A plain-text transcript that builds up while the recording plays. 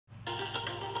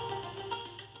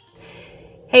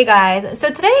Hey guys, so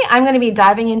today I'm going to be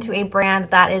diving into a brand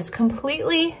that is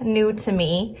completely new to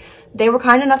me. They were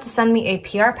kind enough to send me a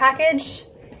PR package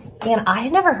and I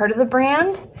had never heard of the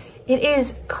brand. It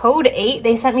is Code 8.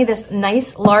 They sent me this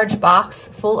nice large box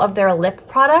full of their lip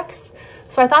products.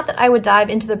 So I thought that I would dive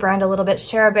into the brand a little bit,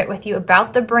 share a bit with you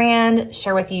about the brand,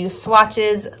 share with you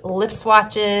swatches, lip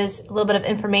swatches, a little bit of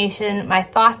information, my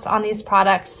thoughts on these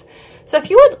products. So if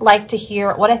you would like to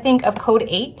hear what I think of Code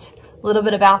 8, a little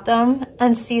bit about them,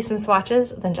 and see some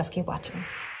swatches, then just keep watching.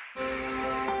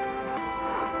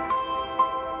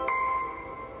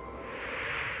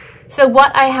 So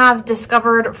what I have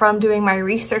discovered from doing my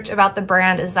research about the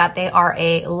brand is that they are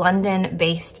a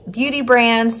London-based beauty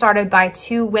brand started by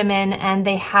two women, and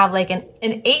they have like an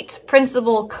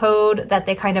 8-principle code that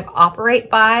they kind of operate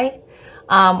by,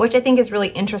 which I think is really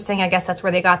interesting. I guess that's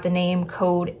where they got the name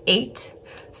Code 8.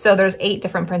 So there's 8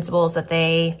 different principles that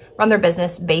they run their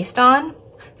business based on.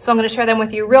 So I'm going to share them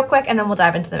with you real quick and then we'll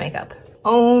dive into the makeup.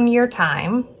 Own your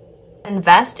time.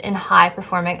 Invest in high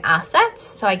performing assets.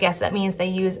 So I guess that means they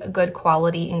use good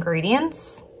quality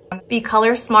ingredients. Be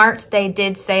color smart. They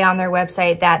did say on their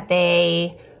website that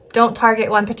they don't target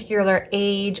one particular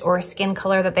age or skin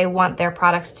color, that they want their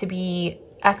products to be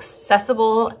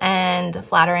accessible and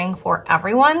flattering for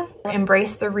everyone.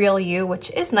 Embrace the real you, which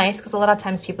is nice because a lot of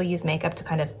times people use makeup to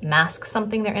kind of mask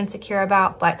something they're insecure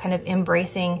about, but kind of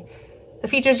embracing the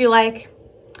features you like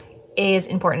is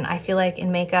important. I feel like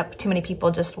in makeup, too many people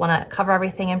just want to cover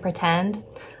everything and pretend.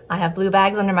 I have blue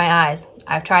bags under my eyes.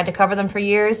 I've tried to cover them for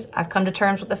years. I've come to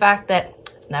terms with the fact that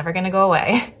it's never going to go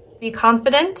away. Be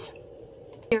confident.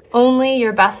 Only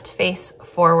your best face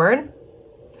forward.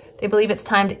 They believe it's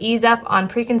time to ease up on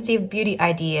preconceived beauty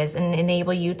ideas and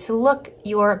enable you to look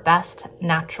your best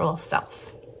natural self,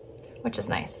 which is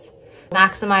nice.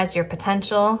 Maximize your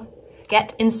potential.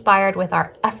 Get inspired with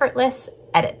our effortless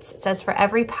edits. It says for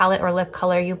every palette or lip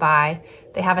color you buy,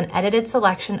 they have an edited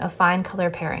selection of fine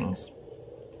color pairings.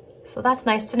 So that's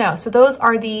nice to know. So those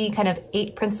are the kind of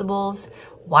 8 principles,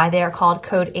 why they are called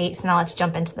Code 8. So now let's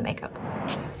jump into the makeup.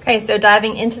 Okay, so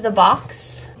diving into the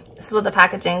box. This is what the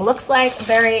packaging looks like.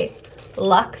 Very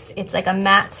luxe. It's like a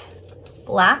matte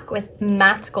black with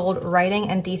matte gold writing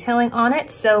and detailing on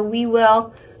it. So we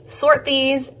will sort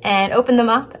these and open them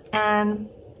up and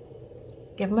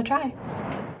give them a try.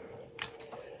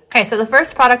 Okay, so the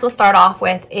first product we'll start off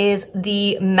with is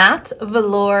the Matte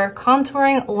Velour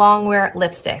Contouring Longwear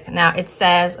Lipstick. Now it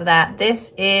says that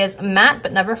this is matte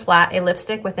but never flat, a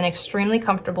lipstick with an extremely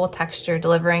comfortable texture,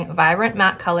 delivering vibrant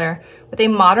matte color with a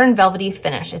modern velvety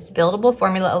finish. Its buildable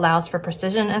formula allows for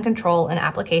precision and control in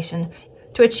application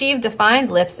to achieve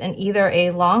defined lips in either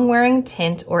a long-wearing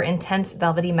tint or intense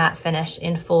velvety matte finish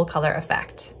in full color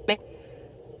effect.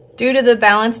 Due to the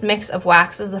balanced mix of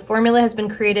waxes, the formula has been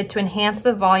created to enhance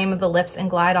the volume of the lips and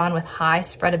glide on with high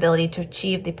spreadability to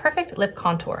achieve the perfect lip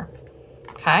contour.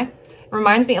 Okay, it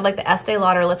reminds me of like the Estee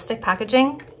Lauder lipstick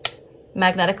packaging.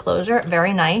 Magnetic closure,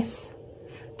 very nice.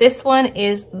 This one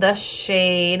is the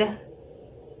shade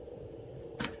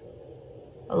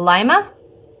Lima.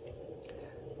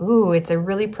 Ooh, it's a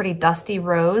really pretty dusty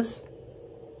rose.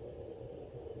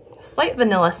 Slight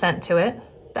vanilla scent to it.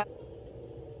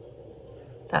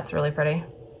 That's really pretty.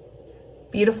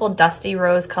 Beautiful dusty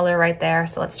rose color right there.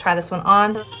 So let's try this one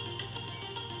on.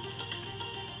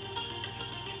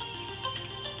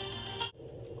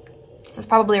 This is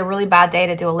probably a really bad day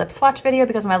to do a lip swatch video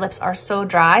because my lips are so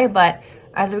dry, but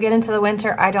as we get into the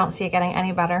winter, I don't see it getting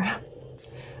any better.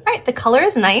 All right, the color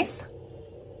is nice.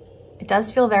 It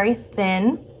does feel very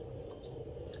thin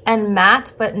and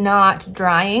matte, but not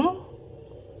drying.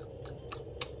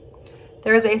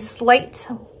 There is a slight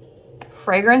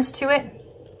fragrance to it,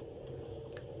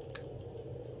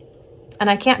 and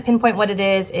I can't pinpoint what it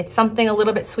is. It's something a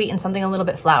little bit sweet and something a little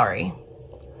bit flowery,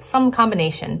 some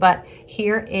combination, but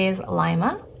here is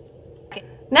Lima. Okay.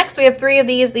 Next we have 3 of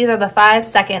these. These are the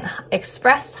 5-second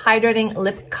Express Hydrating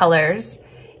Lip Colors,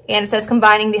 and it says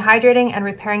combining the hydrating and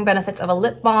repairing benefits of a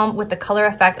lip balm with the color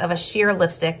effect of a sheer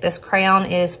lipstick. This crayon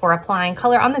is for applying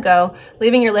color on the go,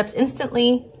 leaving your lips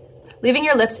intensely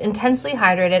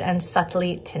hydrated and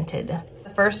subtly tinted.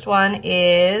 The first one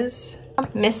is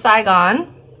Miss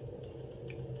Saigon,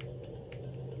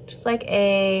 which is like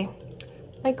a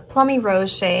plummy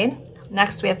rose shade.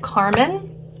 Next we have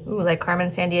Carmen. Ooh, like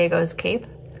Carmen Sandiego's cape.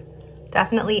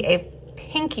 Definitely a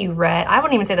pinky red. I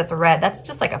wouldn't even say that's a red. That's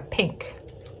just like a pink.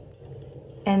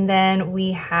 And then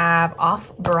we have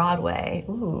Off Broadway.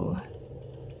 Ooh,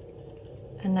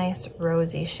 a nice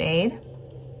rosy shade.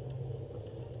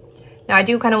 Now I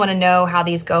do kind of want to know how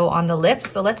these go on the lips.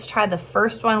 So let's try the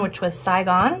first one, which was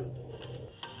Saigon.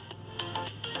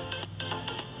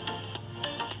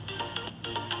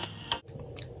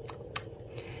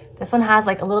 This one has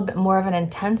like a little bit more of an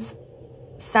intense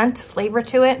scent flavor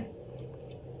to it.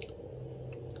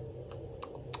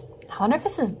 I wonder if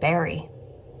this is berry.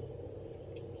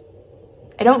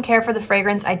 I don't care for the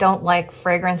fragrance. I don't like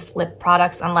fragranced lip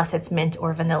products unless it's mint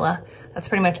or vanilla. That's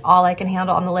pretty much all I can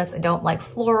handle on the lips. I don't like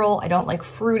floral. I don't like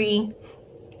fruity.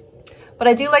 But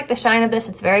I do like the shine of this.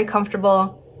 It's very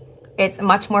comfortable. It's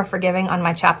much more forgiving on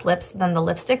my chapped lips than the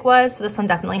lipstick was. So this one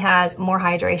definitely has more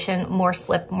hydration, more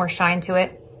slip, more shine to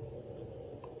it.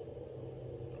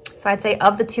 So I'd say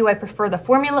of the two, I prefer the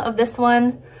formula of this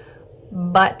one,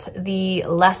 but the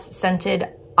less scented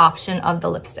option of the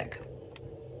lipstick.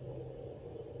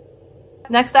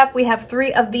 Next up, we have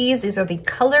 3 of these. These are the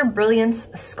Color Brilliance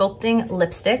Sculpting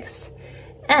Lipsticks.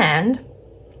 And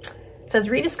it says,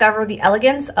 rediscover the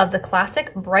elegance of the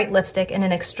classic bright lipstick in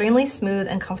an extremely smooth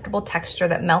and comfortable texture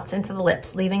that melts into the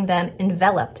lips, leaving them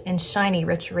enveloped in shiny,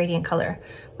 rich, radiant color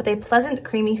with a pleasant,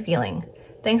 creamy feeling.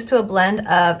 Thanks to a blend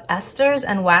of esters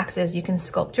and waxes, you can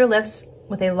sculpt your lips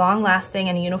with a long-lasting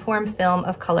and uniform film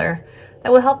of color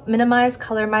that will help minimize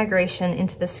color migration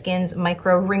into the skin's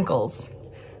micro wrinkles.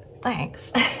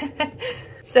 Thanks.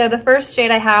 So the first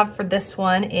shade I have for this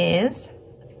one is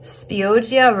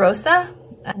Spioggia Rosa,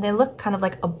 and they look kind of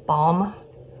like a balm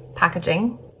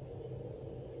packaging.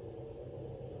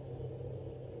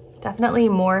 Definitely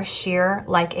more sheer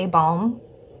like a balm.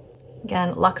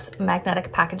 Again, luxe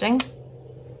magnetic packaging.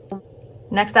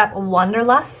 Next up,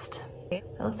 Wanderlust. That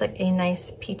looks like a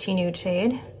nice peachy nude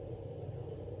shade.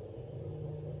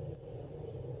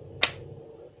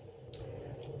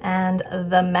 And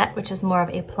the Met, which is more of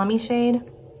a plummy shade.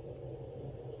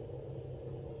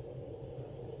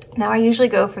 Now I usually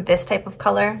go for this type of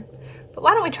color, but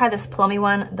why don't we try this plummy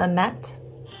one, the Met.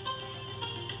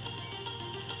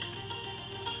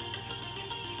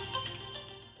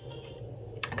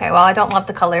 Okay, well, I don't love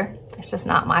the color. It's just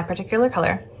not my particular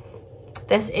color.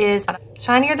 This is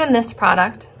shinier than this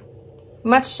product,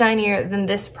 much shinier than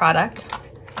this product.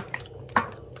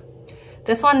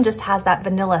 This one just has that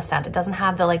vanilla scent. It doesn't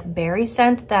have the like berry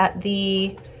scent that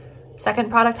the second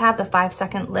product had, the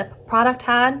 5-second lip product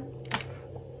had.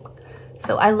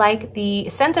 So I like the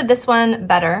scent of this one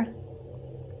better.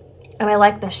 And I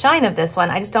like the shine of this one.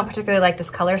 I just don't particularly like this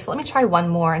color. So let me try one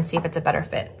more and see if it's a better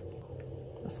fit.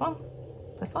 This one,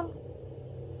 this one.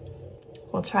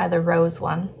 We'll try the rose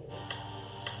one.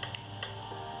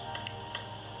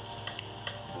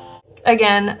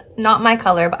 Again, not my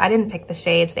color, but I didn't pick the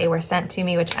shades. They were sent to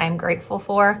me, which I'm grateful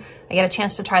for. I get a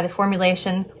chance to try the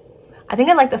formulation. I think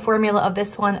I like the formula of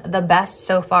this one the best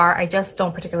so far. I just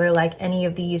don't particularly like any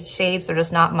of these shades. They're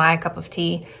just not my cup of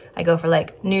tea. I go for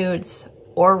like nudes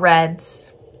or reds.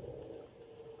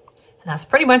 And that's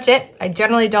pretty much it. I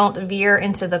generally don't veer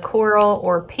into the coral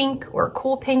or pink or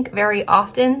cool pink very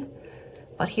often.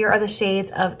 But here are the shades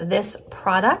of this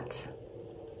product.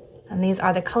 And these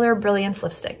are the Color Brilliance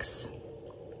lipsticks,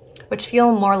 which feel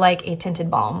more like a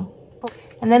tinted balm.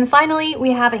 And then finally,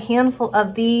 we have a handful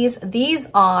of these. These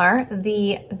are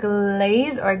the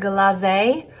Glaze or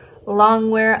Glaze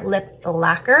Longwear Lip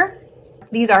Lacquer.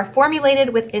 These are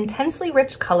formulated with intensely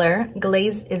rich color.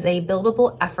 Glaze is a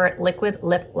buildable effort liquid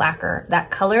lip lacquer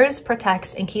that colors,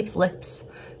 protects, and keeps lips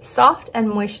soft and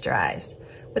moisturized.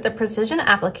 With a precision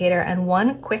applicator and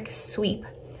one quick sweep,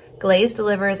 Glaze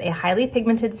delivers a highly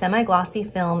pigmented semi-glossy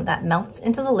film that melts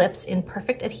into the lips in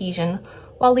perfect adhesion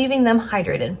while leaving them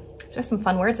hydrated. There's some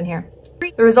fun words in here.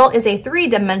 The result is a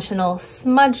 3-dimensional,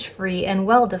 smudge-free, and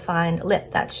well-defined lip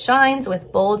that shines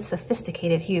with bold,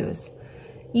 sophisticated hues.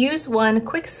 Use one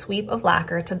quick sweep of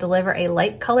lacquer to deliver a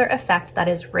light color effect that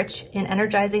is rich in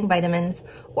energizing vitamins,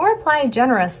 or apply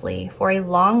generously for a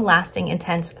long-lasting,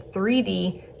 intense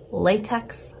 3D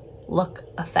latex look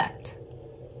effect.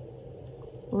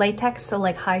 Latex, so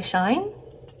like high shine?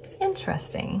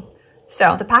 Interesting.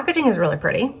 So the packaging is really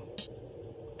pretty.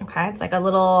 Okay, it's like a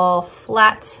little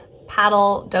flat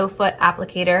paddle doe foot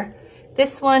applicator.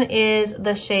 This one is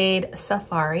the shade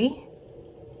Safari.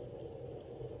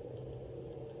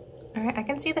 All right, I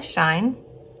can see the shine.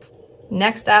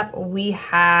 Next up, we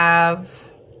have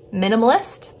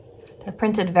Minimalist. They're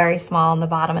printed very small on the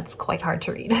bottom. It's quite hard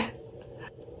to read.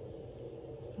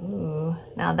 Ooh,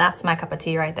 now that's my cup of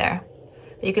tea right there.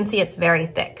 But you can see it's very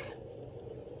thick.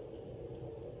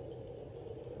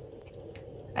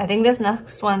 I think this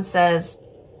next one says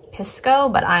Pisco,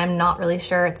 but I'm not really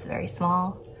sure. It's very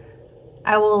small.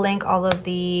 I will link all of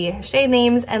the shade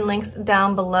names and links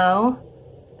down below.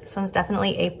 This one's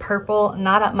definitely a purple,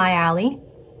 not up my alley,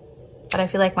 but I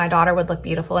feel like my daughter would look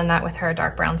beautiful in that with her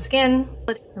dark brown skin.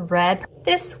 Red.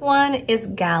 This one is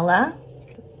Gala.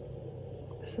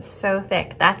 This is so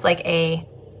thick. That's like a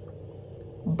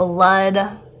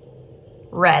blood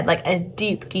red, like a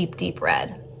deep, deep, deep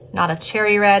red. Not a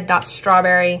cherry red, not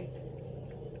strawberry.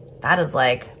 That is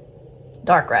like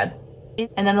dark red.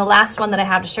 And then the last one that I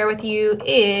have to share with you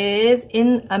is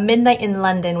in a Midnight in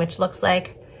London, which looks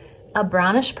like a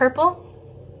brownish purple.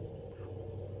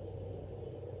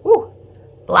 Ooh,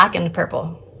 blackened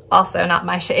purple. Also not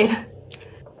my shade.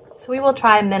 So we will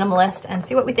try Minimalist and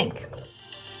see what we think.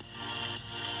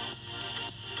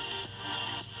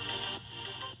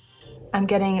 I'm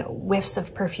getting whiffs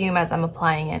of perfume as I'm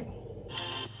applying it.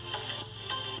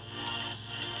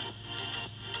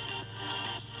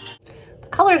 The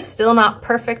color is still not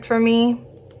perfect for me.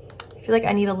 I feel like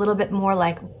I need a little bit more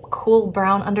like cool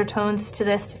brown undertones to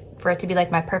this for it to be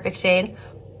like my perfect shade,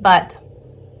 but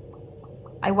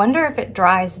I wonder if it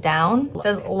dries down. It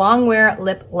says long wear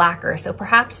lip lacquer, so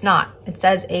perhaps not. It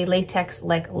says a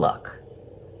latex-like look.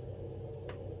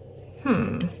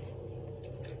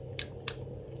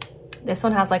 This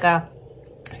one has like a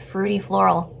fruity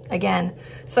floral again.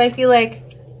 So I feel like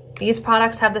these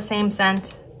products have the same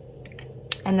scent,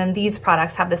 and then these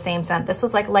products have the same scent. This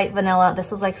was like light vanilla,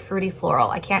 this was like fruity floral.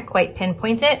 I can't quite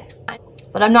pinpoint it,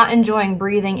 but I'm not enjoying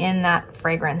breathing in that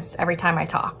fragrance every time I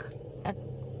talk.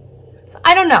 So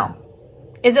I don't know.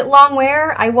 Is it long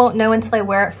wear? I won't know until I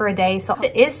wear it for a day. So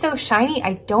it is so shiny,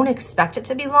 I don't expect it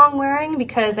to be long wearing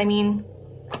because I mean,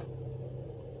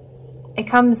 it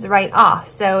comes right off.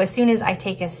 So as soon as I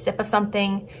take a sip of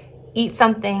something, eat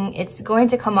something, it's going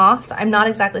to come off. So I'm not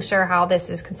exactly sure how this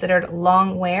is considered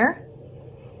long wear,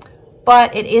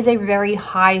 but it is a very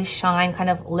high shine kind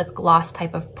of lip gloss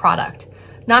type of product.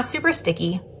 Not super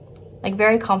sticky, like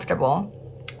very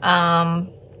comfortable. I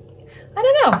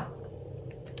don't know.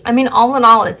 I mean, all in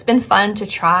all, it's been fun to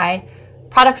try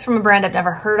products from a brand I've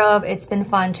never heard of. It's been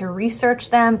fun to research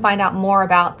them, find out more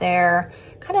about their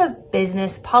kind of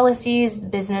business policies,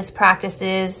 business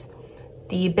practices,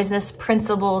 the business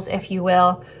principles, if you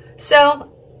will.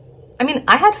 So, I mean,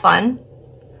 I had fun,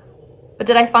 but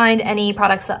did I find any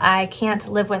products that I can't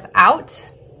live without?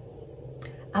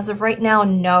 As of right now,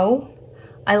 no.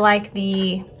 I like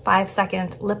the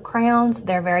 5-second lip crayons.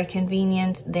 They're very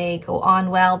convenient. They go on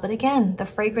well, but again, the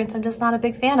fragrance I'm just not a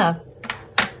big fan of.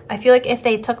 I feel like if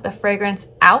they took the fragrance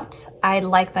out, I'd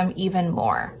like them even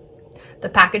more. The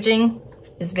packaging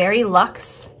is very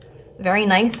luxe, very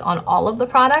nice on all of the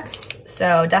products.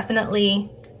 So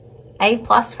definitely A+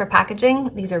 for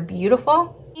packaging. These are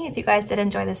beautiful. If you guys did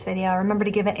enjoy this video, remember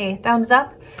to give it a thumbs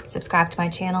up, subscribe to my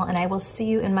channel, and I will see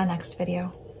you in my next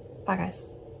video. Bye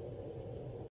guys.